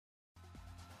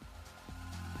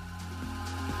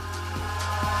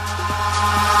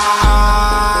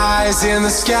Eyes in the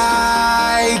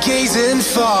sky, gazing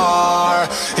far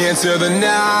into the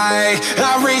night.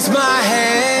 I raise my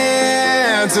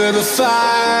hand to the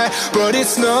fire, but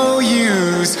it's no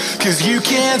use, 'cause you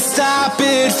can't stop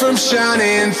it from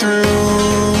shining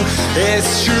through.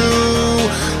 It's true,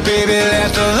 baby,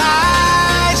 let the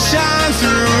light shine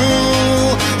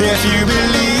through. If you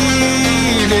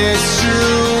believe it's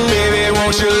true, baby,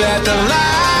 won't you let the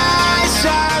light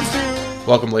shine through.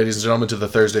 Welcome, ladies and gentlemen, to the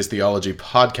Thursdays Theology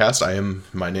Podcast. I am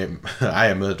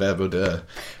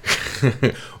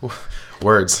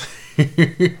words. You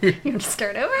want to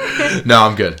start over? No,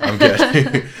 I'm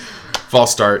good.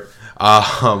 False start.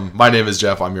 My name is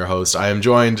Jeff. I'm your host. I am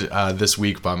joined this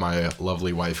week by my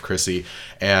lovely wife, Chrissy,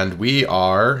 and we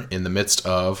are in the midst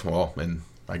of,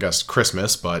 I guess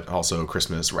Christmas, but also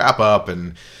Christmas wrap-up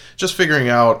and just figuring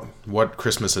out what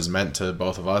Christmas has meant to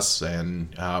both of us.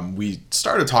 And we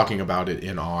started talking about it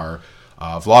in our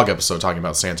vlog episode, talking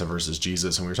about Santa versus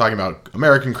Jesus. And we were talking about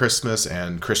American Christmas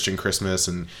and Christian Christmas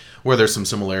and where there's some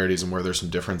similarities and where there's some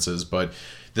differences. But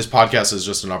this podcast is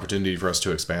just an opportunity for us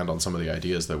to expand on some of the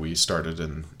ideas that we started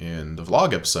in the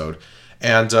vlog episode.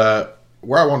 And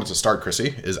where I wanted to start,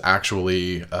 Chrissy, is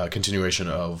actually a continuation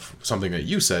of something that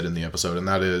you said in the episode, and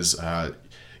that is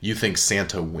you think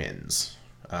Santa wins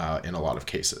in a lot of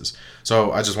cases.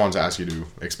 So I just wanted to ask you to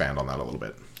expand on that a little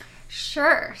bit.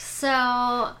 Sure. So,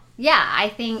 yeah,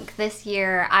 I think this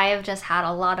year I have just had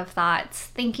a lot of thoughts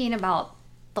thinking about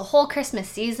the whole Christmas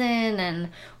season and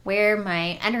where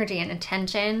my energy and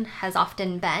attention has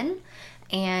often been.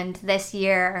 And this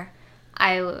year,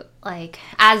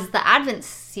 as the Advent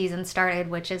season started,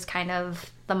 which is kind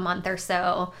of the month or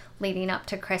so leading up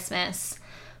to Christmas,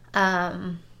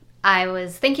 I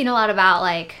was thinking a lot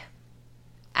about,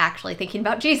 actually thinking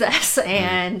about Jesus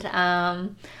and,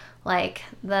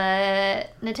 the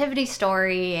nativity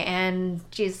story and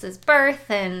Jesus' birth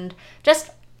and just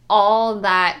all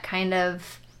that kind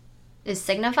of is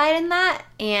signified in that.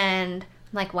 And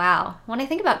I'm like, wow, when I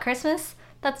think about Christmas,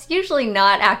 that's usually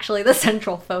not actually the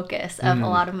central focus of a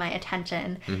lot of my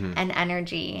attention and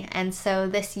energy. And so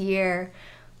this year,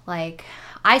 I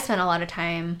spent a lot of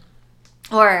time,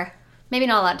 or maybe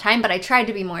not a lot of time, but I tried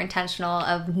to be more intentional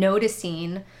of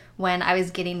noticing when I was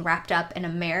getting wrapped up in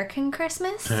American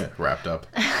Christmas. Wrapped up.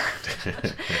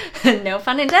 No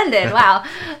pun intended. Wow.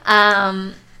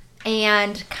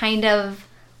 And kind of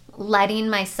letting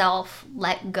myself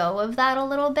let go of that a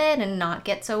little bit and not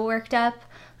get so worked up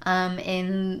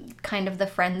in kind of the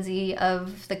frenzy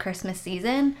of the Christmas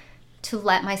season, to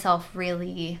let myself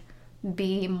really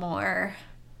be more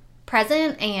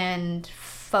present and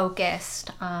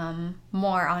focused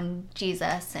more on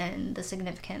Jesus and the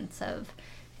significance of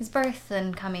his birth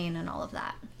and coming and all of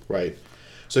that. Right.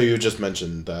 So you just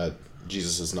mentioned that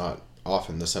Jesus is not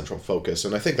often the central focus,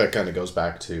 and I think that kind of goes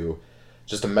back to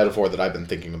just a metaphor that I've been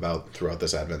thinking about throughout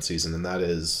this Advent season, and that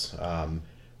is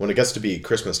when it gets to be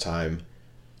Christmas time,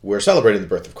 we're celebrating the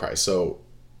birth of Christ. So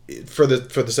for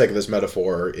the sake of this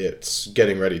metaphor, it's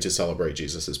getting ready to celebrate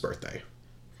Jesus' birthday,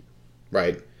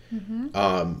 right?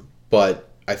 Mm-hmm. But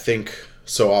I think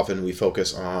so often we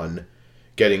focus on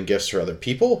getting gifts for other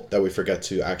people that we forget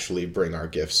to actually bring our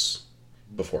gifts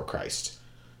before Christ.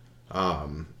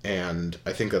 And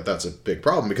I think that that's a big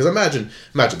problem, because imagine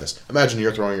this. Imagine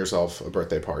you're throwing yourself a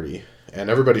birthday party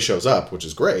and everybody shows up, which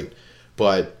is great,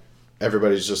 but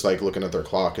everybody's just looking at their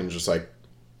clock and just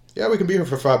yeah, we can be here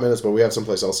for 5 minutes, but we have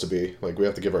someplace else to be. We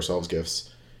have to give ourselves gifts,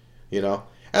 And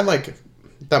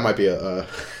that might be a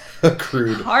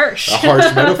crude, harsh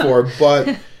metaphor,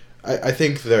 but I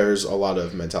think there's a lot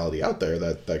of mentality out there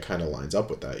that kind of lines up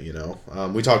with that,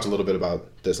 We talked a little bit about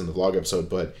this in the vlog episode,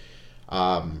 but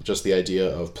just the idea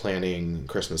of planning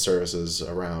Christmas services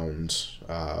around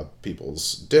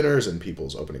people's dinners and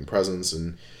people's opening presents.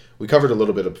 And we covered a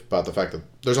little bit about the fact that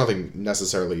there's nothing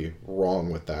necessarily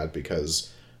wrong with that,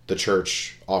 because the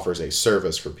church offers a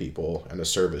service for people, and a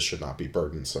service should not be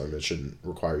burdensome. It shouldn't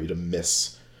require you to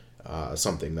miss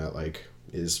something that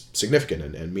is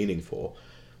significant and meaningful.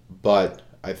 But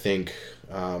I think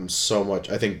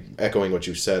echoing what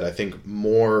you said, I think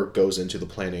more goes into the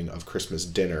planning of Christmas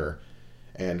dinner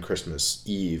and Christmas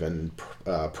Eve and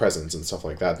presents and stuff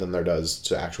like that than there does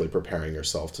to actually preparing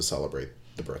yourself to celebrate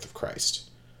the birth of Christ.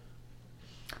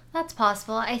 That's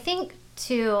possible. I think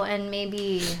too, and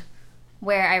maybe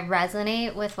where I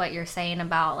resonate with what you're saying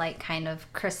about kind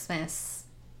of Christmas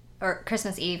or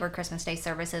Christmas Eve or Christmas Day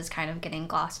services kind of getting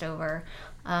glossed over,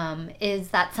 is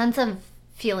that sense of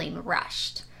feeling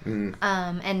rushed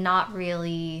and not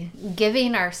really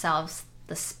giving ourselves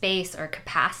the space or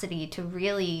capacity to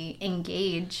really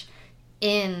engage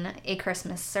in a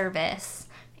Christmas service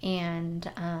and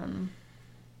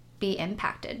be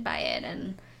impacted by it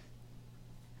and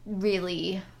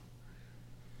really,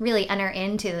 really enter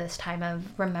into this time of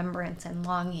remembrance and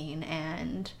longing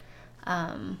and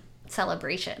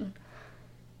celebration.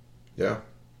 Yeah.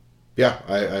 Yeah,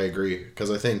 I agree.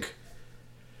 Because I think,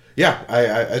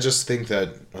 I just think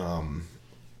that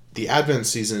the Advent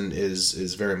season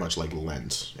is very much like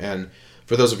Lent. And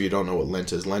for those of you who don't know what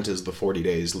Lent is the 40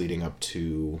 days leading up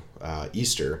to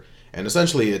Easter. And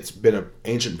essentially, it's been an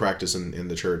ancient practice in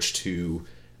the church to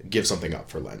give something up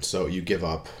for Lent. So you give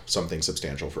up something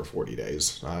substantial for 40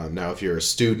 days. Now, if you're a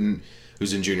student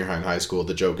who's in junior high and high school,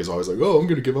 the joke is always like, oh, I'm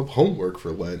going to give up homework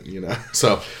for Lent, you know?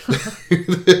 So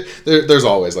there's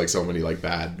always like so many like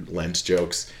bad Lent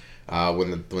jokes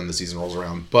when the season rolls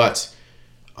around. But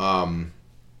I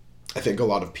think a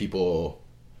lot of people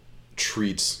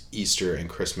treat Easter and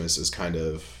Christmas as kind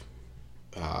of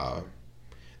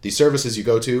these services you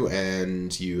go to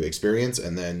and you experience,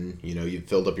 and then, you know, you've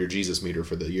filled up your Jesus meter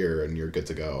for the year and you're good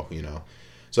to go, you know.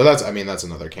 So that's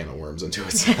another can of worms into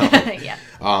itself. Yeah.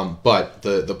 But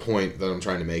the point that I'm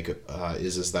trying to make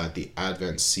is that the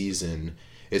Advent season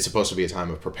is supposed to be a time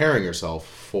of preparing yourself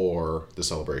for the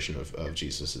celebration of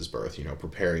Jesus' birth, you know,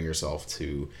 preparing yourself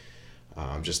to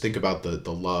just think about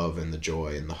the love and the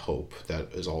joy and the hope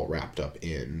that is all wrapped up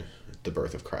in the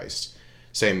birth of Christ.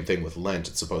 Same thing with Lent.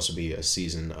 It's supposed to be a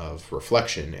season of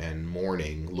reflection and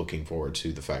mourning, looking forward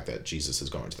to the fact that Jesus is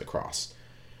going to the cross.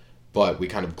 But we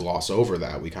kind of gloss over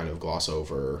that. We kind of gloss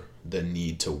over the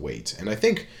need to wait. And I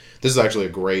think this is actually a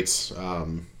great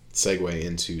segue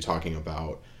into talking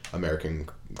about American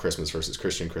Christmas versus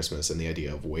Christian Christmas and the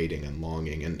idea of waiting and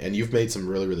longing. And you've made some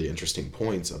really, really interesting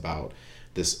points about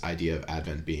this idea of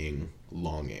Advent being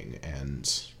longing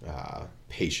and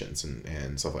patience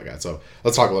and stuff like that. So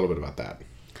let's talk a little bit about that.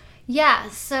 Yeah,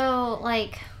 so,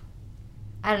 like,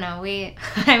 I don't know,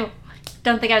 I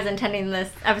don't think I was intending this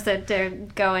episode to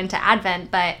go into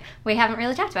Advent, but we haven't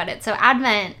really talked about it. So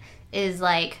Advent is,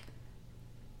 like,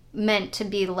 meant to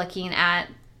be looking at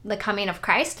the coming of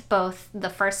Christ, both the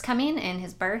first coming in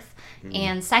his birth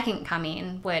and second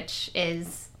coming, which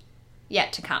is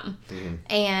yet to come.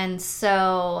 And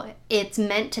so it's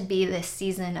meant to be this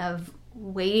season of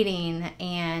waiting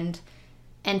and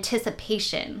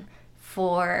anticipation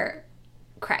for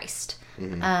Christ.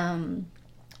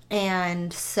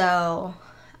 And so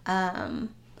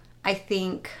I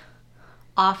think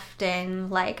often,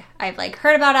 like, I've like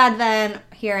heard about Advent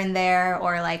here and there,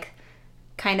 or like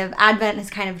kind of Advent has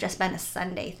kind of just been a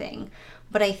Sunday thing.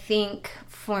 But I think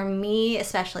for me,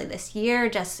 especially this year,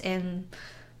 just in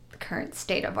the current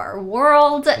state of our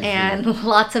world and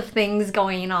lots of things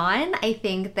going on, I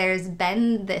think there's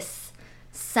been this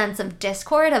sense of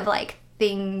discord of like,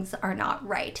 things are not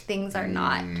right. Things are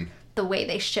not the way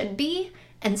they should be.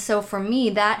 And so for me,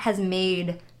 that has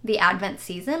made the Advent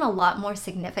season a lot more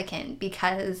significant,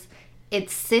 because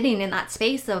it's sitting in that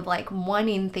space of like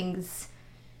wanting things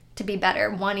to be better,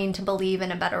 wanting to believe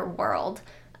in a better world,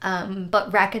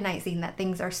 but recognizing that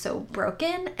things are so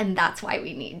broken, and that's why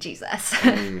we need Jesus.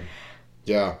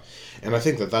 Yeah. And I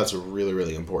think that that's a really,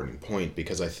 really important point,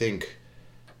 because I think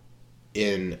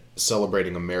in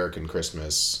celebrating American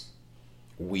Christmas,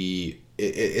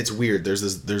 it's weird. There's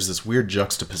this weird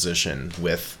juxtaposition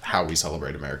with how we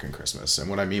celebrate American Christmas. And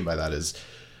what I mean by that is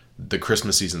the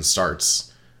Christmas season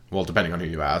starts, well, depending on who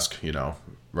you ask, you know,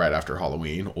 right after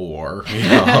Halloween or, you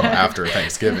know, after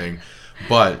Thanksgiving.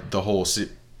 But the whole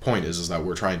point is that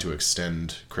we're trying to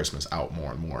extend Christmas out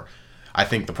more and more. I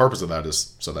think the purpose of that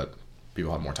is so that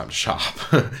people have more time to shop.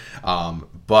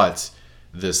 But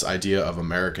this idea of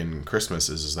American Christmas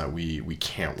is that we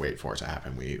can't wait for it to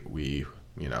happen. We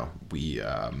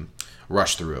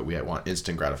rush through it. We want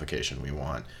instant gratification. We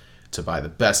want to buy the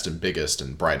best and biggest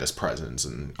and brightest presents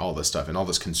and all this stuff and all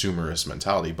this consumerist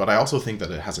mentality. But I also think that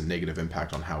it has a negative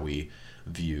impact on how we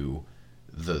view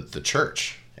the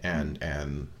church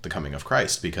and the coming of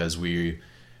Christ, because we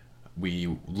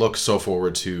look so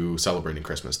forward to celebrating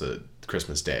Christmas, the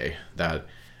Christmas day, that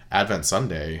Advent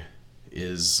Sunday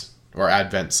or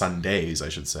Advent Sundays, I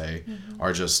should say,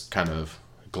 are just kind of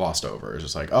glossed over. It's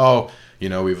just like, oh, you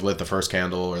know, we've lit the first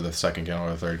candle or the second candle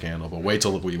or the third candle, but wait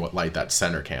till we light that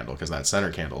center candle, because that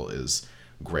center candle is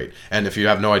great. And if you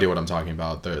have no idea what I'm talking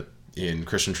about, in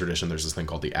Christian tradition, there's this thing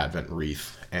called the Advent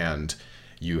wreath, and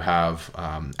you have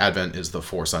Advent is the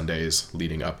 4 Sundays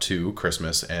leading up to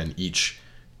Christmas, and each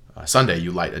Sunday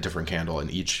you light a different candle,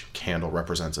 and each candle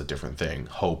represents a different thing: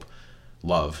 hope,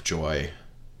 love, joy,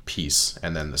 peace.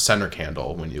 And then the center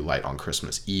candle, when you light on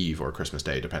Christmas Eve or Christmas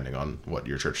Day, depending on what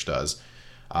your church does,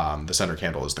 the center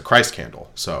candle is the Christ candle.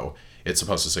 So it's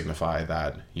supposed to signify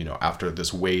that, you know, after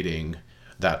this waiting,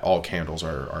 that all candles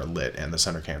are lit and the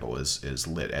center candle is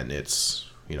lit and it's,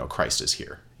 you know, Christ is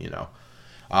here, you know.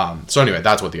 So anyway,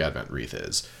 that's what the Advent wreath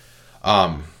is.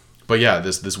 But yeah,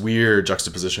 this weird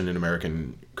juxtaposition in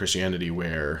American Christianity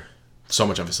where so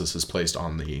much emphasis is placed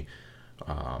on the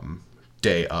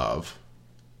day of,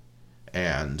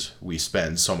 and we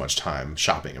spend so much time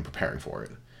shopping and preparing for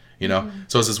it, you know? Mm-hmm.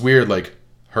 So it's this weird, like,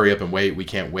 hurry up and wait, we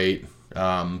can't wait,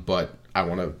 but I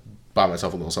want to buy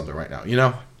myself a little something right now, you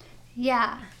know?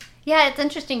 Yeah. Yeah, it's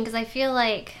interesting because I feel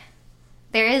like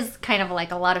there is kind of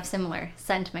like a lot of similar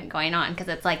sentiment going on because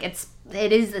it's like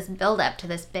it is this build up to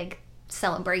this big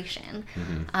celebration.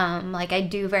 Mm-hmm. Like I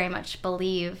do very much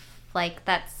believe like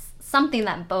that's something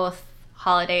that both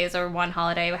holidays or one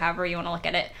holiday, however you want to look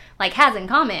at it, like has in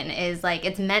common is like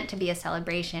it's meant to be a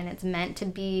celebration. It's meant to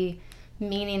be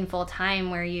meaningful time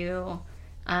where you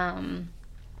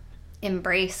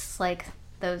embrace like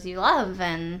those you love,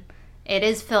 and it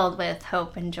is filled with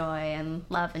hope and joy and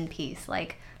love and peace.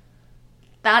 Like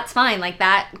that's fine. Like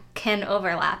that can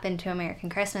overlap into American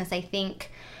Christmas. I think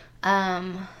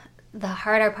the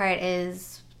harder part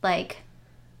is like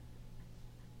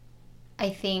I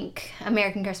think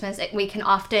American Christmas, we can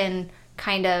often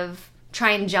kind of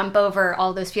try and jump over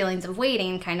all those feelings of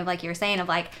waiting, kind of like you were saying, of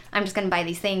like, I'm just going to buy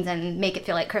these things and make it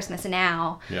feel like Christmas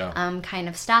now, kind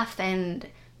of stuff. And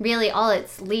really all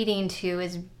it's leading to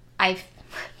is,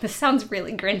 this sounds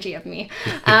really Grinchy of me,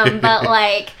 but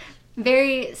like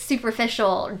very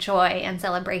superficial joy and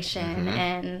celebration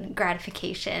and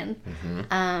gratification,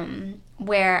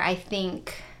 where I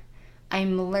think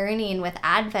I'm learning with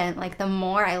Advent, like the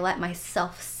more I let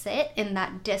myself sit in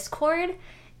that discord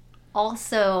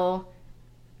also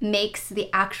makes the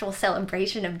actual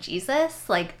celebration of Jesus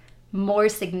like more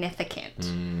significant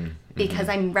because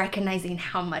I'm recognizing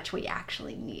how much we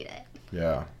actually need it.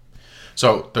 Yeah.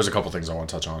 So there's a couple things I want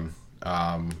to touch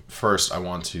on. First, I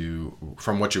want to,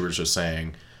 from what you were just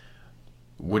saying,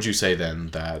 would you say then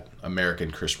that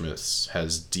American Christmas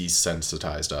has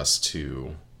desensitized us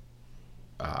to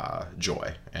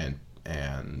joy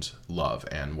and love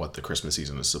and what the Christmas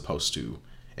season is supposed to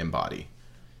embody?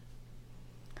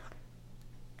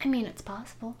 I mean, it's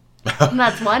possible.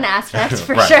 That's one aspect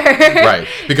for right, sure. Right.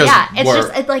 Because yeah,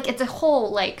 it's a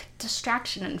whole like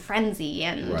distraction and frenzy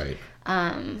and right.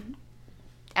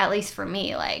 At least for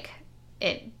me, like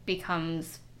it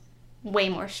becomes way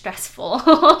more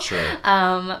stressful. Sure.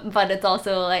 But it's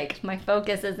also like my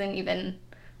focus isn't even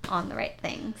on the right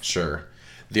things. Sure.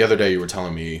 The other day you were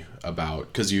telling me about,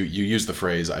 because you used the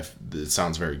phrase, it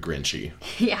sounds very Grinchy.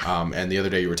 Yeah. And the other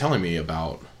day you were telling me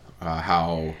about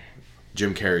how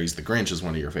Jim Carrey's The Grinch is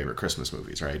one of your favorite Christmas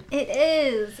movies, right? It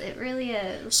is. It really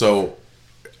is. So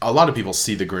a lot of people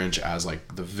see the Grinch as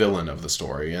like the villain of the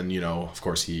story. And, you know, of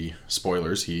course he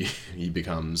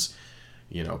becomes,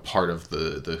 you know, part of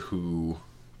the Who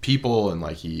people, and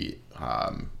like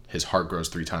his heart grows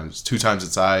two times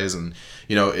its size, and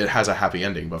you know it has a happy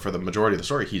ending. But for the majority of the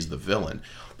story, he's the villain.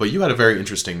 But you had a very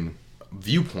interesting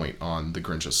viewpoint on the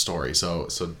Grinch's story. So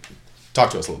talk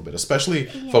to us a little bit, especially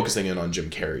focusing in on Jim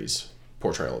Carrey's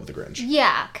portrayal of the Grinch.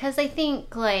 Yeah, because I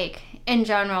think like in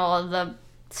general the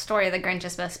story of the Grinch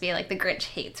is supposed to be like the Grinch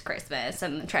hates Christmas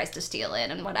and tries to steal it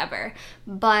and whatever.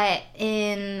 But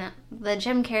in the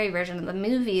Jim Carrey version of the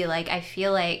movie, like I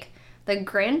feel like the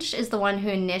Grinch is the one who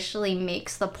initially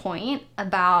makes the point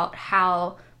about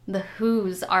how the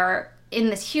Who's are in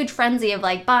this huge frenzy of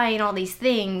like buying all these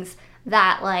things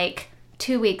that like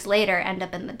 2 weeks later end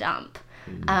up in the dump,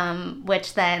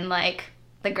 which then like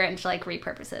the Grinch like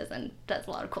repurposes and does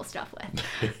a lot of cool stuff with.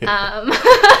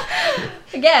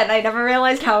 Again, I never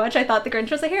realized how much I thought the Grinch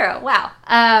was a hero. Wow.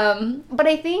 But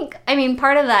I think, I mean,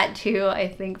 part of that too, I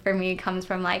think for me comes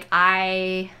from like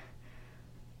I've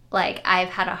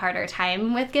had a harder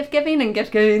time with gift giving, and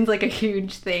gift giving's like a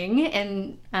huge thing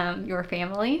in your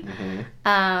family.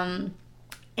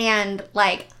 And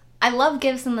like I love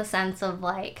gifts in the sense of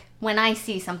like when I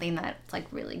see something that's like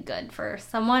really good for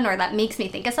someone or that makes me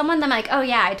think of someone, then I'm like, oh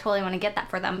yeah, I totally want to get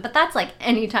that for them. But that's like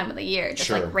any time of the year,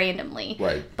 just like randomly.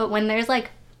 Right. But when there's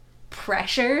like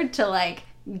pressure to like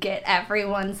get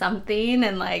everyone something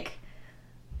and like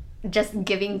just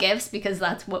giving gifts because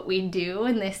that's what we do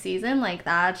in this season, like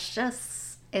that's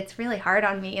just, it's really hard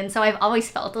on me. And so I've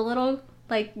always felt a little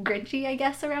like Grinchy, I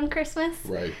guess, around Christmas.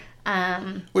 Right.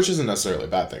 Which isn't necessarily a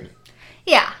bad thing.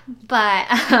 Yeah, but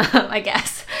I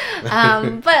guess.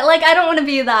 But like I don't want to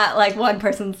be that like one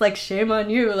person's like shame on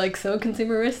you, like so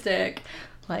consumeristic.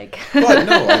 Like But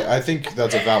no, I think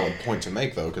that's a valid point to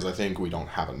make though, because I think we don't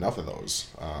have enough of those.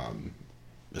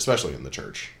 Especially in the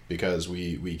church, because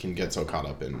we can get so caught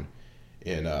up in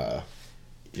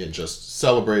in just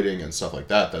celebrating and stuff like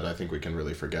that I think we can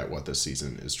really forget what this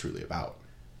season is truly about.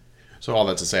 So all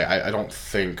that to say, I don't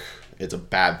think it's a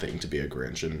bad thing to be a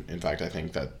Grinch. And in fact, I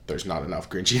think that there's not enough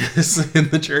Grinchiness in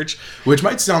the church, which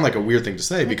might sound like a weird thing to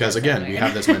say because, again, we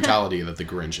have this mentality that the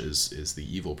Grinch is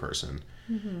the evil person.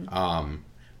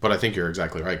 But I think you're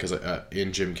exactly right, because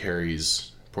in Jim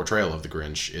Carrey's portrayal of the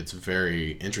Grinch, it's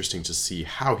very interesting to see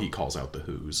how he calls out the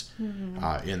Who's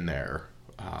in their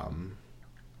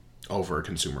over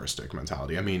consumeristic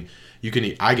mentality. I mean,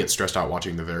 I get stressed out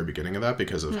watching the very beginning of that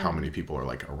because of how many people are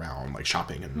like around, like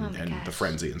shopping and the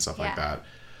frenzy and stuff like that.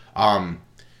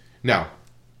 Now,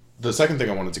 the second thing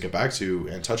I wanted to get back to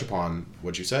and touch upon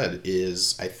what you said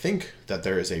is I think that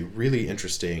there is a really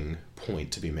interesting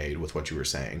point to be made with what you were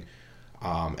saying.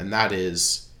 And that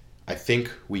is, I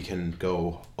think we can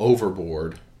go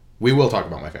overboard. We will talk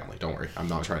about my family. Don't worry. I'm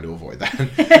not trying to avoid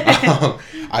that.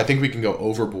 I think we can go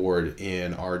overboard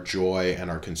in our joy and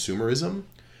our consumerism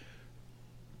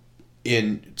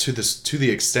to the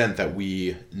extent that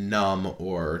we numb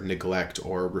or neglect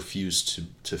or refuse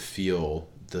to feel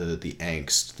the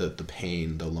angst, the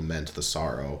pain, the lament, the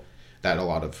sorrow that a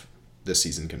lot of this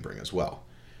season can bring as well.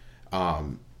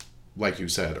 Like you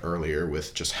said earlier,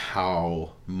 with just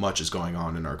how much is going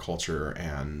on in our culture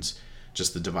and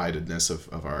just the dividedness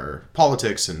of our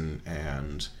politics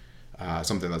and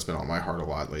something that's been on my heart a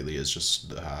lot lately is just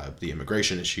the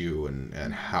immigration issue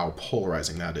and how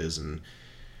polarizing that is. And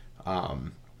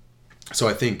so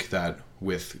I think that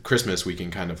with Christmas, we can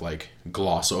kind of like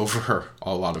gloss over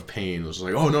a lot of pain. It's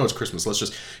like, oh no, it's Christmas. Let's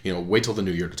just, wait till the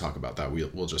new year to talk about that.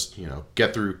 We'll just,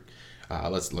 get through,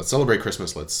 let's celebrate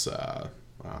Christmas. Let's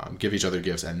give each other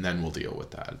gifts, and then we'll deal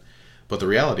with that. But the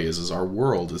reality is our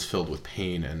world is filled with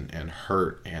pain and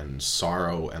hurt and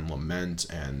sorrow and lament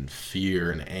and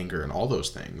fear and anger and all those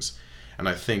things. And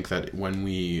I think that when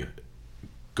we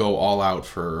go all out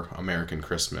for American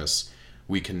Christmas,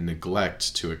 we can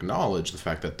neglect to acknowledge the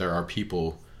fact that there are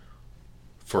people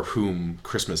for whom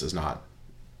Christmas is not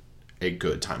a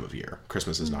good time of year.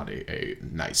 Christmas is not a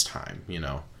nice time,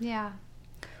 Yeah.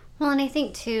 Well, and I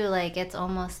think too, like, it's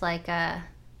almost like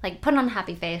put on a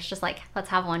happy face, just like, let's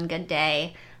have one good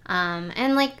day.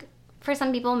 And like, for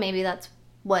some people, maybe that's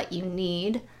what you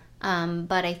need.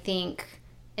 But I think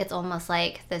it's almost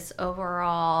like this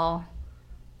overall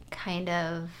kind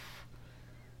of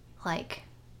like,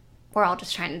 we're all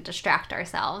just trying to distract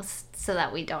ourselves so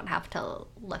that we don't have to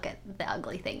look at the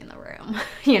ugly thing in the room,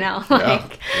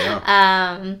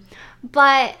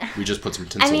 but we just put some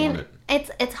tinsel on it.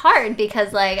 It's hard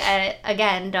because, like, I,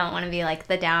 again, don't want to be, like,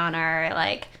 the downer,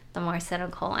 like, the more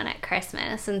cynical one at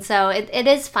Christmas. And so it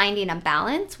is finding a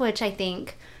balance, which I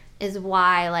think is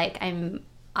why, like,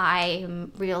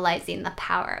 I'm realizing the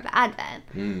power of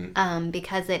Advent.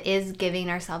 Because it is giving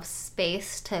ourselves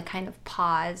space to kind of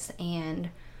pause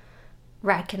and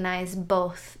recognize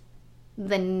both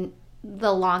the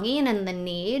longing and the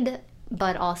need,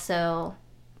 but also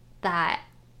that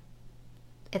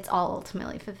it's all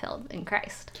ultimately fulfilled in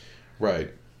Christ.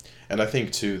 Right. And I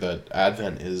think, too, that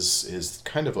Advent is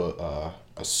kind of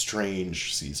a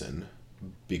strange season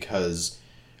because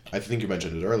I think you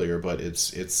mentioned it earlier, but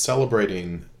it's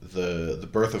celebrating the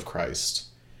birth of Christ,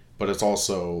 but it's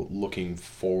also looking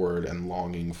forward and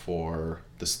longing for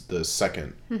the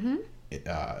second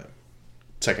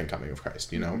second coming of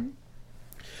Christ,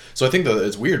 So I think that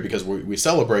it's weird because we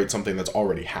celebrate something that's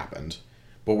already happened,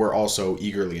 but we're also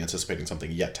eagerly anticipating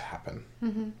something yet to happen,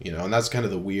 and that's kind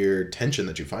of the weird tension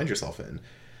that you find yourself in.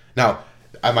 Now,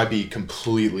 I might be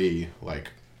completely, like,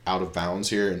 out of bounds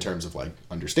here in terms of, like,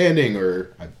 understanding,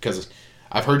 or because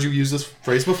I've heard you use this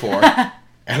phrase before,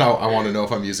 and I want to know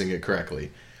if I'm using it correctly.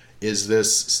 Is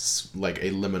this, like, a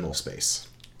liminal space?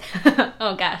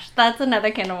 Oh, gosh. That's another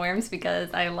can of worms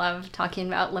because I love talking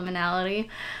about liminality.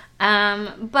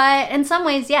 But in some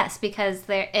ways, yes, because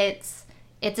it's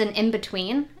an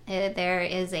in-between. There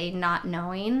is a not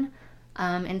knowing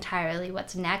entirely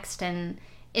what's next, and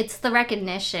it's the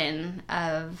recognition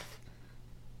of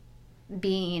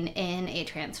being in a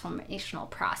transformational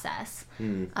process.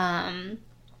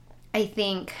 I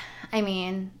think,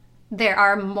 there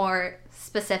are more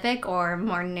specific or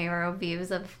more narrow views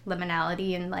of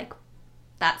liminality in, like,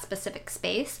 that specific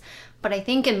space, but I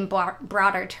think in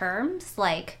broader terms,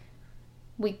 like,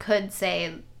 we could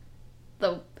say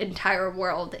the entire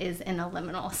world is in a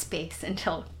liminal space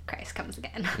until Christ comes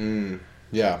again.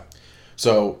 Yeah.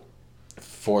 So,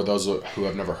 for those who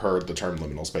have never heard the term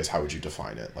liminal space, how would you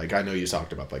define it? Like, I know you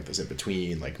talked about, like, this in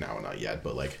between, like, now and not yet,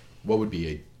 but, like, what would be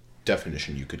a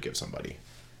definition you could give somebody?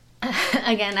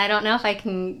 Again, I don't know if I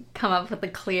can come up with a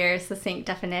clear, succinct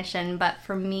definition, but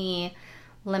for me,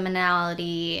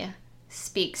 liminality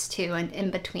speaks to an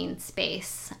in-between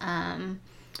space,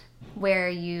 where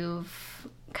you've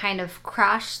kind of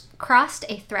crossed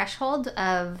a threshold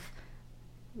of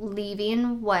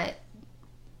leaving what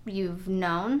you've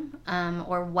known,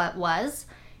 or what was,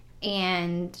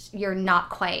 and you're not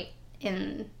quite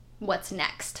in what's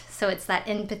next. So it's that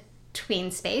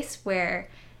in-between space where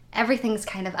everything's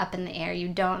kind of up in the air. You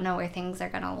don't know where things are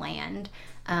going to land.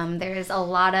 There's a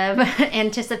lot of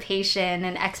anticipation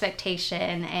and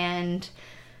expectation, and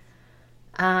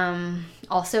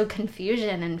also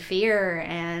confusion and fear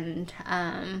and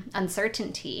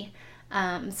uncertainty.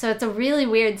 So it's a really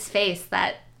weird space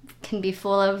that can be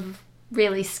full of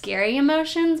really scary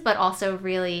emotions, but also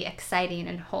really exciting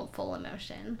and hopeful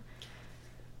emotion.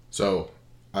 So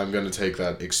I'm going to take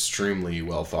that extremely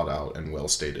well thought out and well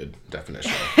stated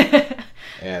definition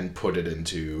and put it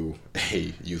into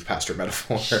a youth pastor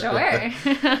metaphor. Sure.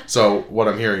 So what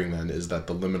I'm hearing then is that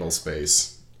the liminal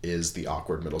space is the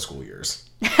awkward middle school years.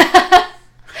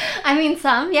 I mean,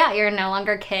 you're no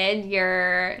longer a kid.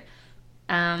 You're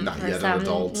not yet an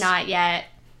adult. Not yet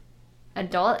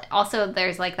adult. Also,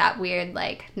 there's like that weird,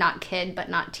 like, not kid but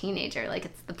not teenager. Like,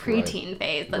 it's the preteen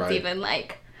phase that's even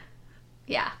like,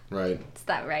 right. It's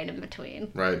that right in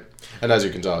between. Right. And as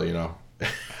you can tell,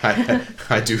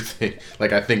 I do think,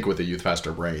 like, I think with a youth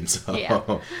pastor brain. So,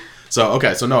 yeah. So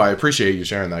I appreciate you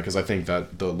sharing that, because I think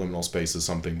that the liminal space is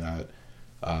something that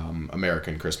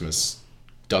American Christmas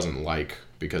doesn't like,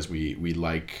 because we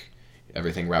like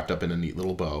everything wrapped up in a neat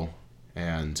little bow,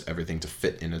 and everything to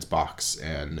fit in its box,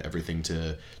 and everything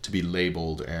to be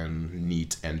labeled and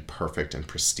neat and perfect and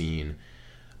pristine.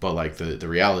 But like the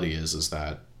reality is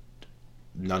that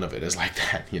none of it is like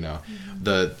that,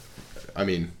 Mm-hmm. I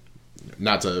mean,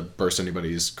 not to burst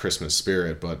anybody's Christmas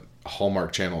spirit, but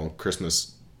Hallmark Channel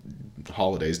Christmas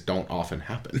holidays don't often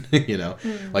happen.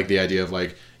 Mm. Like the idea of,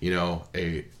 like,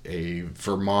 a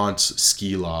Vermont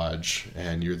ski lodge,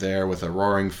 and you're there with a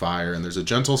roaring fire, and there's a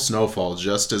gentle snowfall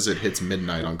just as it hits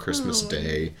midnight on Christmas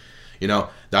Day.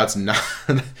 That's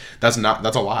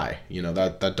a lie.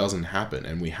 That doesn't happen,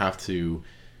 and we have to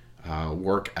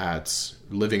work at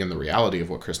living in the reality of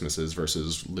what Christmas is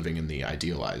versus living in the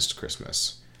idealized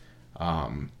Christmas.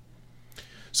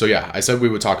 So yeah, I said we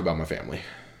would talk about my family.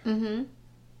 Mm-hmm.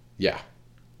 Yeah.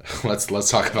 Let's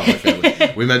talk about my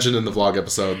family. We mentioned in the vlog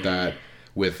episode that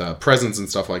with presents and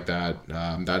stuff like that,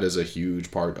 that is a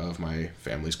huge part of my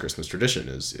family's Christmas tradition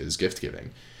is gift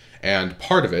giving. And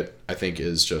part of it, I think,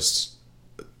 is just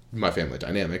my family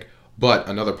dynamic. But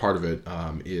another part of it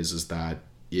is that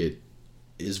it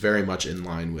is very much in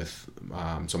line with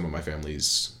some of my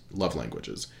family's love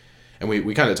languages. And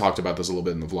we kind of talked about this a little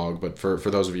bit in the vlog, but for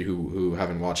those of you who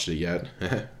haven't watched it yet,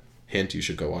 hint, you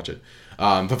should go watch it.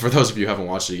 But for those of you who haven't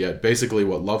watched it yet, basically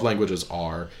what love languages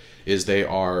are is they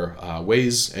are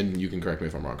ways, and you can correct me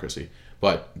if I'm wrong, Chrissy,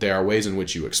 but they are ways in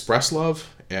which you express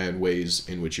love and ways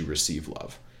in which you receive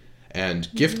love. And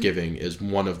mm-hmm. gift giving is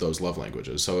one of those love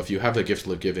languages. So if you have the gift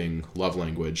giving love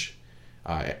language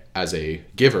as a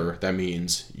giver, that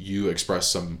means you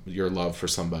express your love for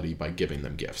somebody by giving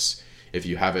them gifts. If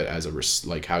you have it as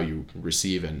like how you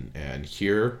receive and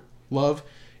hear love,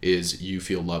 is you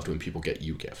feel loved when people get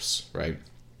you gifts, right?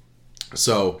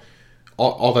 So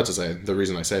all that to say, the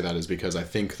reason I say that is because I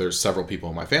think there's several people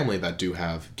in my family that do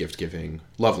have gift-giving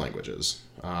love languages.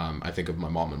 I think of my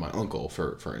mom and my uncle,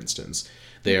 for instance.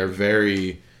 They are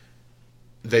very...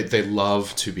 They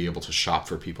love to be able to shop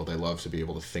for people. They love to be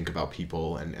able to think about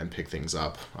people and pick things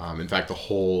up. In fact, the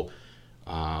whole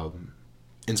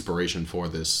inspiration for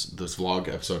this vlog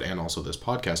episode and also this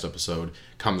podcast episode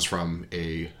comes from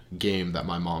a game that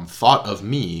my mom thought of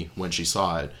me when she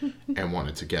saw it and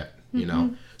wanted to get,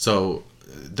 So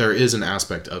there is an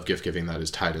aspect of gift giving that is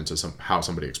tied into how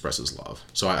somebody expresses love.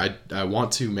 So I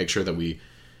want to make sure that we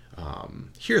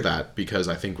hear that, because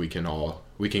I think we can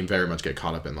very much get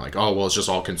caught up in like, oh, well, it's just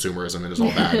all consumerism and it's all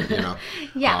bad,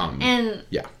 Yeah. And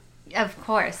yeah, of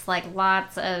course, like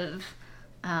lots of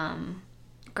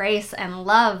grace and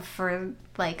love for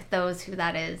like those who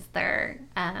that is their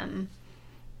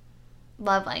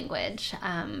love language.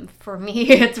 For me,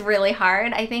 it's really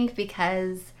hard, I think,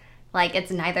 because like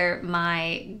it's neither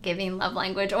my giving love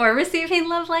language or receiving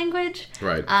love language.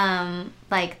 Right.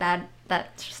 Like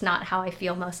that's just not how I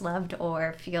feel most loved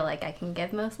or feel like I can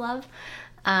give most love.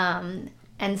 And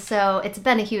so it's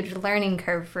been a huge learning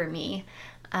curve for me.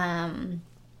 And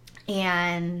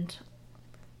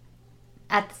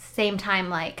at the same time,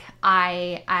 like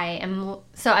I'm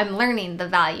learning the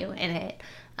value in it,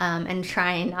 and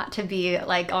trying not to be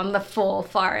like on the full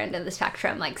far end of the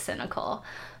spectrum, like cynical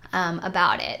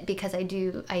about it, because I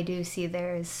do see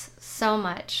there's so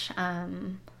much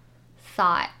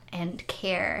thought and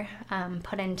care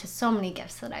put into so many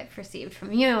gifts that I've received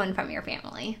from you and from your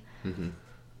family.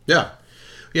 Yeah.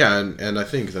 Yeah, and I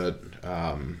think that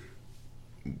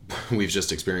we've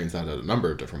just experienced that at a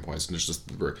number of different points. And it's just,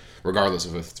 regardless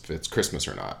of if it's Christmas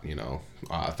or not,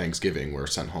 Thanksgiving, we're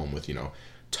sent home with,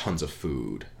 tons of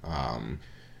food.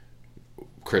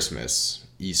 Christmas,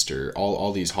 Easter,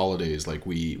 all these holidays, like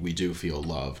we do feel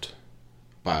loved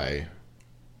by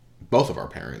both of our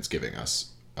parents giving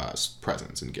us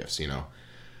presents and gifts,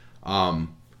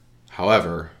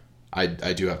 However, I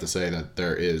do have to say that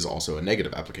there is also a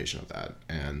negative application of that,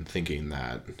 and thinking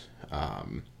that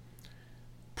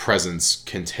presents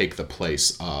can take the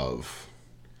place of,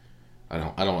 I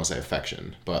don't want to say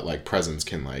affection, but like presents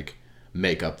can like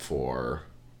make up for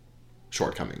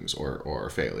shortcomings or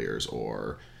failures,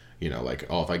 or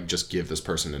if I just give this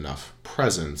person enough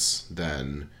presents,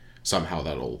 then somehow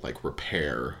that'll like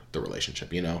repair the relationship.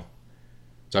 Does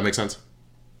that make sense?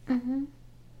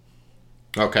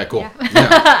 Okay, cool.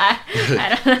 Yeah.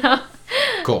 I don't know.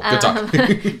 Cool, good talk.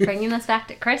 Bringing us back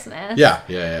to Christmas.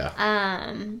 Yeah.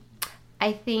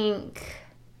 I think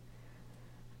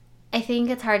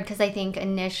it's hard because I think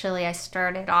initially I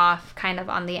started off kind of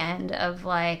on the end of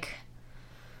like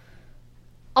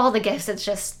all the gifts. It's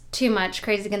just too much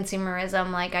crazy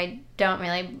consumerism. Like I don't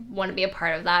really want to be a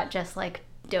part of that. Just like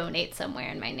donate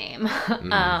somewhere in my name.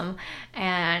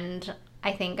 And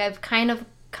I think I've kind of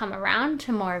come around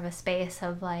to more of a space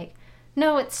of like,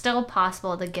 no, it's still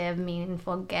possible to give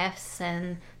meaningful gifts,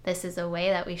 and this is a way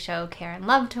that we show care and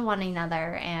love to one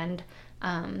another and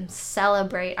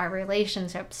celebrate our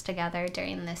relationships together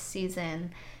during this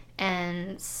season.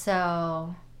 And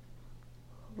so,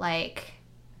 like,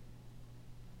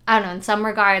 I don't know, in some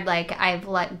regard, like, I've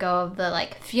let go of the,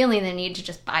 like, feeling the need to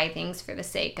just buy things for the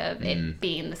sake of it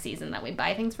being the season that we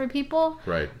buy things for people.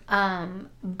 Right.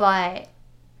 But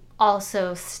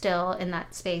also still in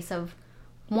that space of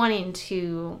wanting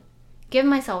to give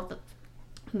myself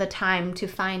the time to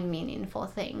find meaningful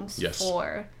things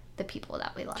for the people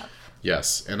that we love.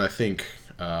 Yes, and I think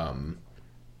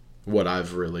what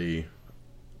I've really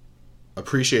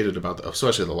appreciated about,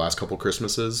 especially the last couple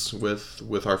Christmases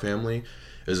with our family,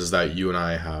 is that you and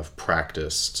I have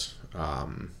practiced,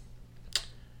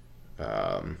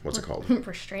 what's it called?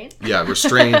 Restraint? Yeah,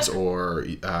 restraint or,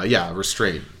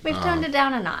 restraint. We've toned it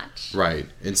down a notch. Right.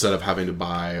 Instead of having to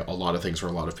buy a lot of things for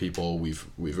a lot of people, we've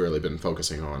really been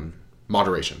focusing on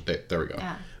moderation. There we go.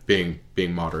 Yeah.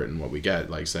 Being moderate in what we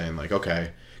get, like saying like,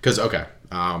 okay, because,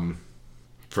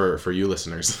 for you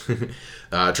listeners,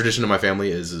 tradition in my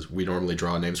family is we normally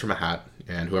draw names from a hat,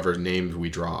 and whoever name we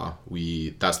draw,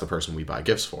 that's the person we buy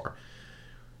gifts for.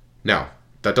 Now,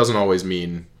 that doesn't always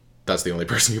mean that's the only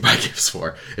person you buy gifts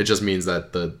for. It just means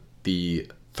that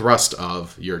the thrust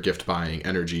of your gift buying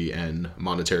energy and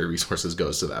monetary resources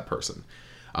goes to that person.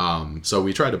 So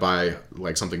we try to buy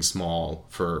like something small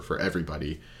for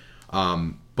everybody.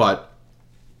 But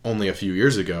only a few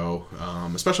years ago,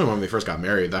 especially when we first got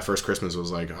married, that first Christmas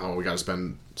was like, oh, we got to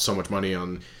spend so much money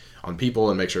on people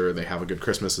and make sure they have a good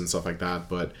Christmas and stuff like that.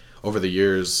 But over the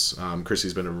years,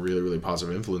 Chrissy's been a really, really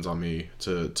positive influence on me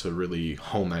to really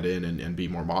hone that in and be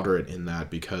more moderate in that,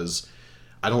 because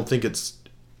I don't think it's,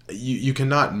 you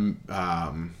cannot, what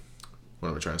am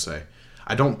I trying to say?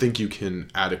 I don't think you can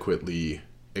adequately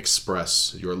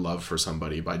express your love for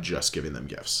somebody by just giving them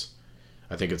gifts.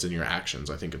 I think it's in your actions.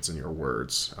 I think it's in your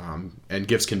words. And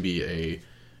gifts can be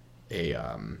a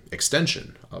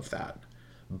extension of that.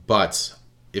 But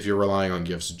if you're relying on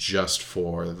gifts just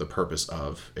for the purpose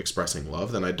of expressing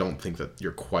love, then I don't think that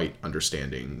you're quite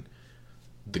understanding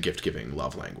the gift-giving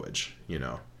love language,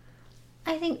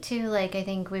 I think, too, I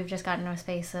think we've just gotten to a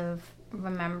space of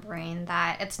remembering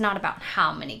that it's not about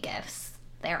how many gifts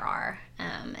there are.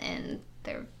 And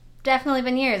there have definitely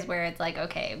been years where it's like,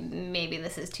 okay, maybe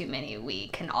this is too many. We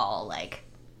can all,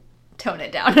 tone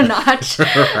it down a notch.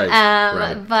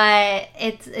 Right. But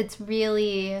it's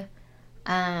really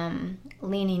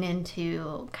leaning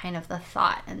into kind of the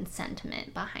thought and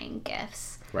sentiment behind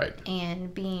gifts. Right.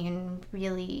 And being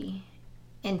really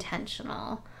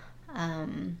intentional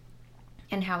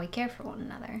in how we care for one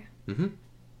another. Mm-hmm.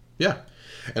 Yeah.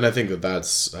 And I think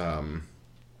that's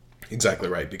exactly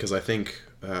right, because I think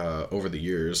over the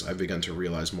years I've begun to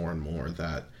realize more and more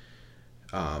that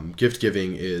gift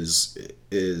giving is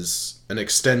an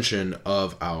extension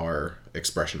of our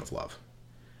expression of love,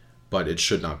 but it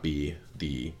should not be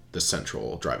the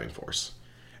central driving force.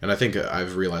 And I think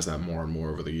I've realized that more and more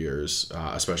over the years,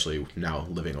 especially now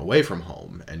living away from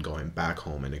home and going back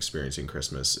home and experiencing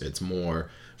Christmas. It's more,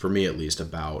 for me at least,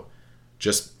 about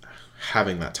just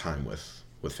having that time with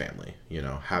family,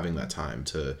 having that time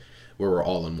where we're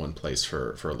all in one place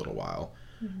for a little while.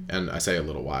 And I say a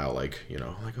little while, like,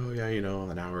 like, oh yeah,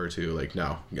 an hour or two. Like,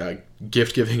 no,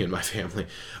 gift giving in my family.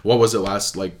 What was it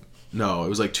last, like, no, it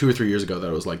was like 2 or 3 years ago that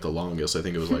it was like the longest. I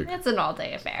think it was like... It's an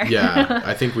all-day affair. Yeah,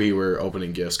 I think we were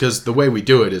opening gifts. Because the way we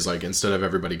do it is, like, instead of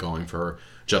everybody going for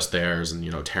just theirs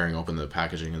and, tearing open the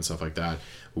packaging and stuff like that,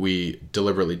 we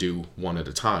deliberately do one at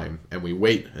a time. And we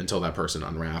wait until that person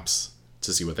unwraps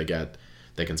to see what they get.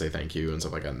 They can say thank you and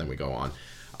stuff like that, and then we go on.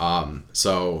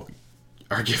 So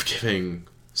our gift-giving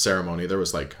ceremony, there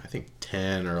was like, I think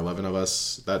 10 or 11 of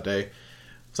us that day. It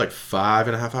was like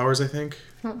 5.5 hours, I think.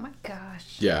 Oh my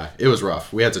gosh. Yeah, it was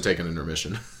rough. We had to take an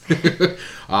intermission.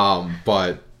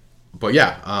 But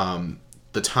yeah,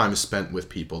 the time spent with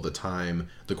people,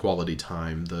 the quality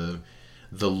time, the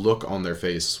look on their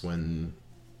face when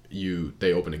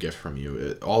they open a gift from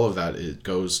you, all of that, it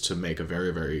goes to make a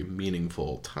very, very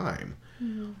meaningful time.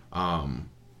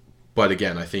 But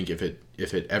again, I think if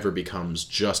it ever becomes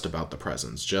just about the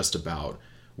presents, just about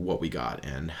what we got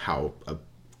and how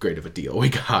great of a deal we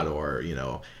got, or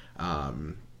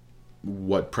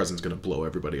what present's going to blow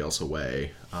everybody else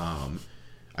away,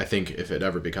 I think if it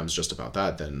ever becomes just about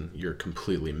that, then you're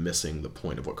completely missing the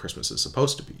point of what Christmas is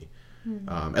supposed to be.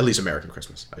 At least American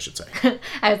Christmas, I should say.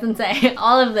 I was going to say,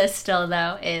 all of this still,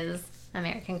 though, is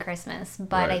American Christmas.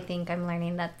 But Right. I think I'm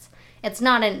learning it's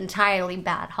not an entirely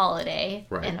bad holiday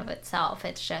Right. in of itself.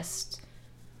 It's just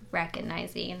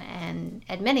recognizing and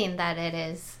admitting that it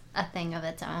is a thing of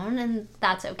its own, and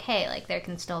that's okay. Like, there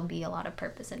can still be a lot of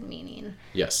purpose and meaning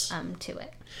Yes. to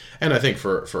it. And I think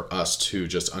for us too,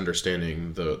 just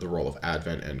understanding the role of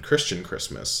Advent and Christian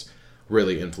Christmas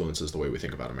really influences the way we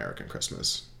think about American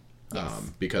Christmas. Yes.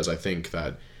 Because I think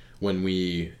that when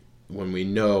we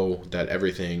know that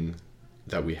everything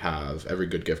that we have, every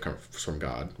good gift comes from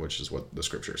God, which is what the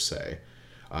scriptures say.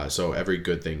 So every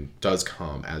good thing does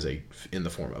come in the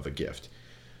form of a gift.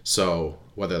 So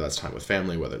whether that's time with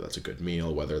family, whether that's a good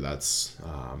meal, whether that's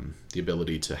the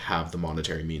ability to have the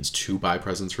monetary means to buy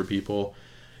presents for people,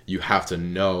 you have to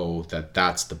know that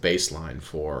that's the baseline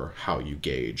for how you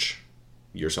gauge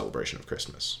your celebration of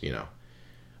Christmas,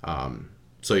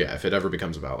 So yeah, if it ever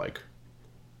becomes about like,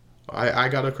 I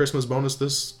got a Christmas bonus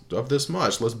this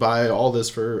much, let's buy all this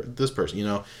for this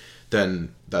person,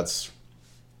 then that's...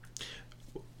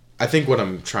 I think what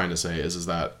I'm trying to say is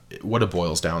that what it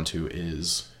boils down to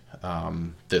is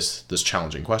this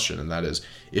challenging question, and that is,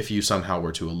 if you somehow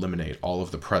were to eliminate all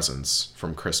of the presents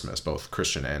from Christmas, both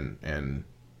Christian and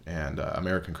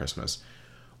American Christmas,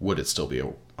 would it still be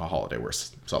a holiday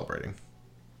worth celebrating?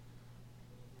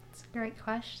 It's a great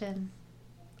question.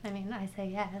 I mean, I say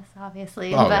yes,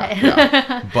 obviously, Oh, but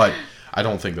yeah. But I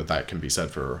don't think that can be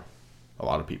said for a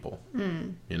lot of people,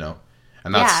 And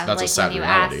that's like a sad when you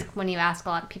reality. when you ask a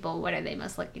lot of people what are they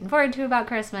most looking forward to about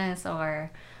Christmas,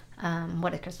 or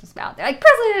what is Christmas about, they're like,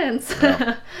 presents.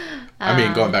 Yeah. I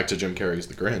mean, going back to Jim Carrey's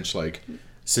The Grinch, like,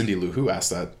 Cindy Lou Who asked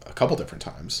that a couple different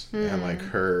times, and like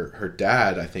her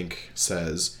dad, I think,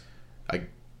 says,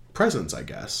 presents, I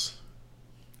guess.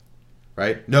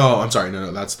 Right? No, I'm sorry.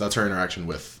 No. That's her interaction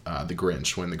with the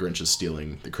Grinch when the Grinch is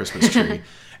stealing the Christmas tree,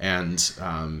 and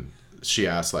she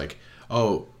asks like,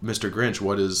 "Oh, Mr. Grinch,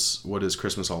 what is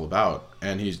Christmas all about?"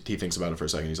 And he thinks about it for a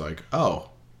second. He's like, "Oh,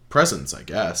 presents, I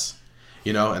guess."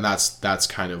 And that's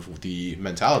kind of the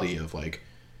mentality of like,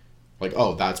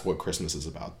 oh, that's what Christmas is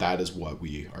about. That is what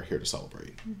we are here to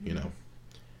celebrate.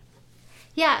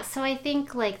 Yeah, so I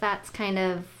think like that's kind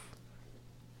of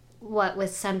what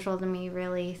was central to me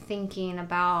really thinking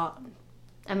about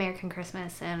American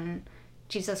Christmas and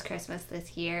Jesus Christmas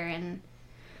this year, and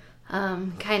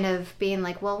kind of being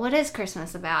like, well, what is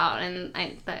Christmas about?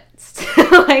 And that's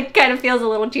like kind of feels a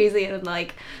little cheesy and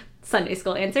like Sunday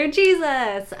school answer,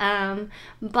 Jesus.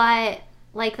 But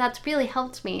like that's really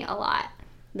helped me a lot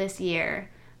this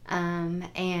year,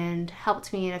 and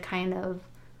helped me to kind of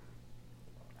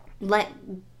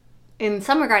in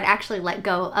some regard, actually let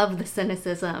go of the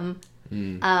cynicism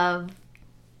of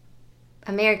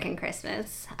American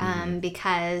Christmas,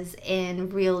 because in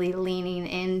really leaning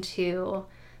into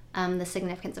the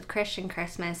significance of Christian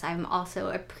Christmas, I'm also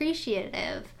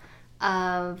appreciative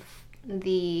of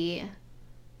the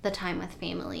time with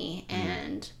family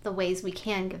and the ways we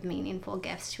can give meaningful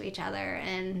gifts to each other,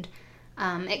 and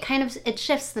it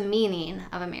shifts the meaning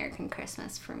of American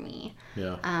Christmas for me.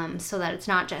 Yeah. So that it's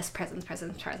not just presents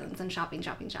and shopping,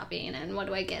 and what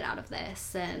do I get out of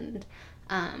this? And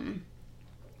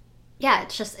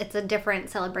it's a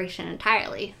different celebration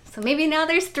entirely. So maybe now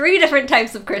there's 3 different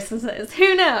types of Christmases.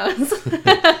 Who knows?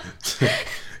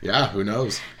 Yeah, who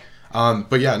knows?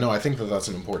 But yeah, no, I think that's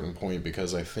an important point,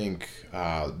 because I think,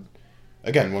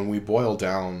 again, when we boil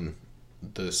down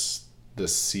this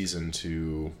season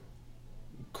to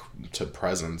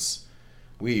presents,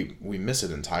 we miss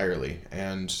it entirely.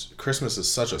 And Christmas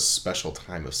is such a special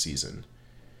time of season,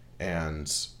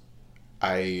 and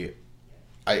I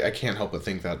can't help but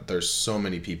think that there's so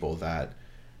many people that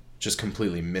just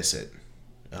completely miss it,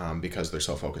 because they're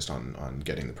so focused on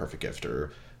getting the perfect gift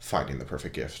or finding the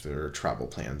perfect gift or travel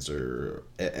plans or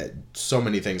so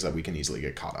many things that we can easily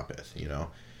get caught up with, you know.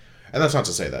 And that's not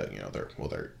to say that, you know, they're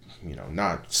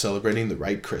not celebrating the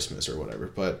right Christmas or whatever,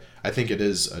 but I think it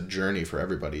is a journey for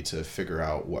everybody to figure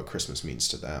out what Christmas means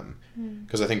to them.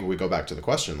 Because I think we go back to the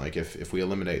question, like, if we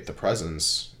eliminate the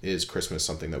presents, is Christmas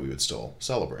something that we would still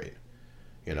celebrate,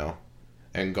 you know?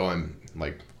 And going,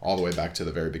 like, all the way back to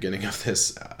the very beginning of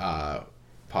this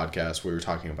podcast, we were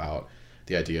talking about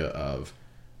the idea of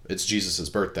it's Jesus's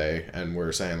birthday, and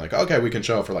we're saying, like, okay, we can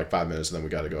show up for like 5 minutes and then we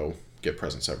got to go get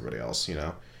presents to everybody else, you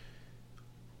know?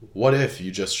 What if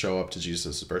you just show up to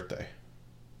Jesus' birthday?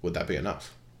 Would that be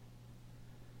enough?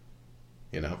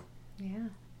 You know? Yeah.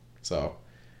 So,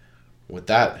 with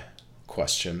that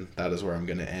question, that is where I'm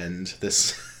going to end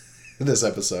this this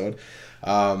episode.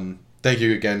 Thank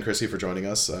you again, Chrissy, for joining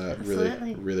us.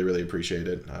 Really appreciate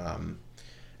it.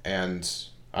 And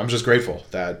I'm just grateful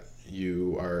that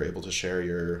you are able to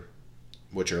share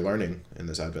what you're learning in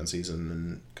this Advent season,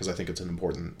 and because I think it's an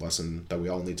important lesson that we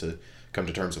all need to come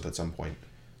to terms with at some point.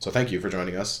 So thank you for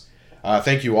joining us.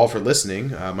 Thank you all for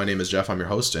listening. My name is Jeff. I'm your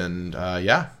host. And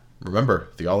remember,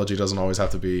 theology doesn't always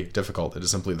have to be difficult. It is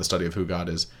simply the study of who God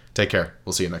is. Take care.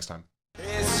 We'll see you next time.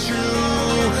 It's true,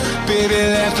 baby,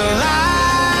 let the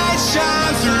light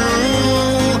shine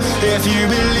through. If you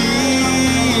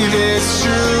believe it's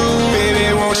true,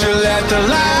 baby, won't you let the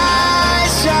light